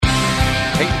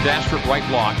Peyton Dastrup right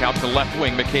block out to left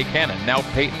wing. McKay Cannon. Now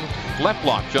Peyton left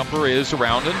block. Jumper is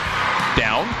around and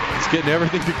down. He's getting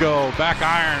everything to go. Back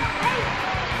iron.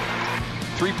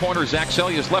 Three-pointer, Zach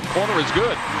Selja's left corner is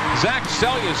good. Zach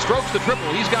Selja strokes the triple.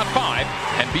 He's got 5.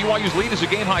 And BYU's lead is a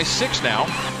game-high 6 now.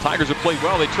 Tigers have played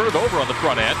well. They turn it over on the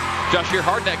front end. Jahshire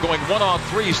Hardnett going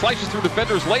 1-on-3. Slices through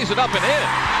defenders, lays it up and in.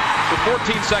 With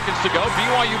 14 seconds to go.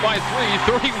 BYU by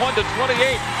 3,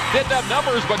 31-28. Didn't have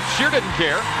numbers, but sure didn't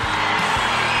care.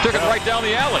 Took it right down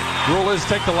the alley. Rule is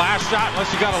take the last shot.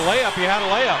 Unless you got a layup, you had a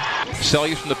layup.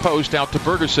 Selja from the post out to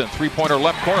Bergerson. Three-pointer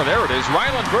left corner. There it is.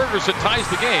 Ryland Bergerson ties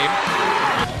the game.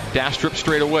 Dastrup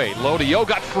straight away. Low to Yo,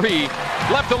 got free.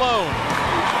 Left alone.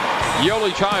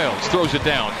 Yoeli Childs throws it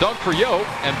down. Dunk for Yo,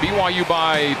 and BYU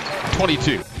by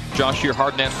 22. Jahshire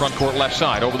Hardnett front court left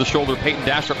side. Over the shoulder, Peyton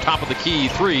Dastrup, top of the key.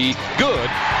 3. Good.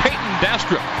 Peyton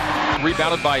Dastrup.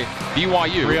 Rebounded by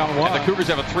BYU. 3-on-1. And the Cougars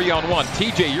have a 3-on-1.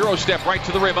 TJ Euro step right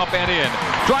to the rim, up and in.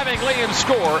 Driving lay-in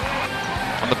score.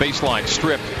 On the baseline,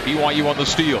 stripped. BYU on the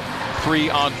steal.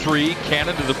 3-on-3.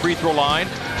 Cannon to the free throw line.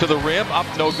 To the rim. Up,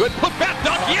 no good. Put back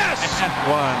dunk. Yes!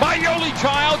 One. By Yoeli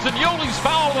Childs. And Yoeli's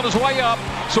fouled on his way up.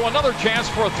 So another chance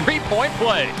for a three-point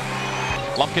play.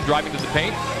 Lumpkin driving to the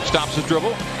paint. Stops his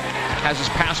dribble. Has his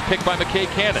pass picked by McKay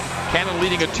Cannon. Cannon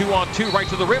leading a 2-on-2 right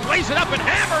to the rim. Lays it up and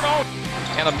hammered on.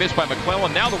 And a miss by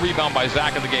McClellan. Now the rebound by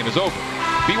Zach, and the game is over.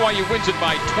 BYU wins it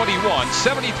by 21.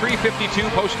 73-52.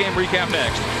 Post-game recap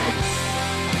next.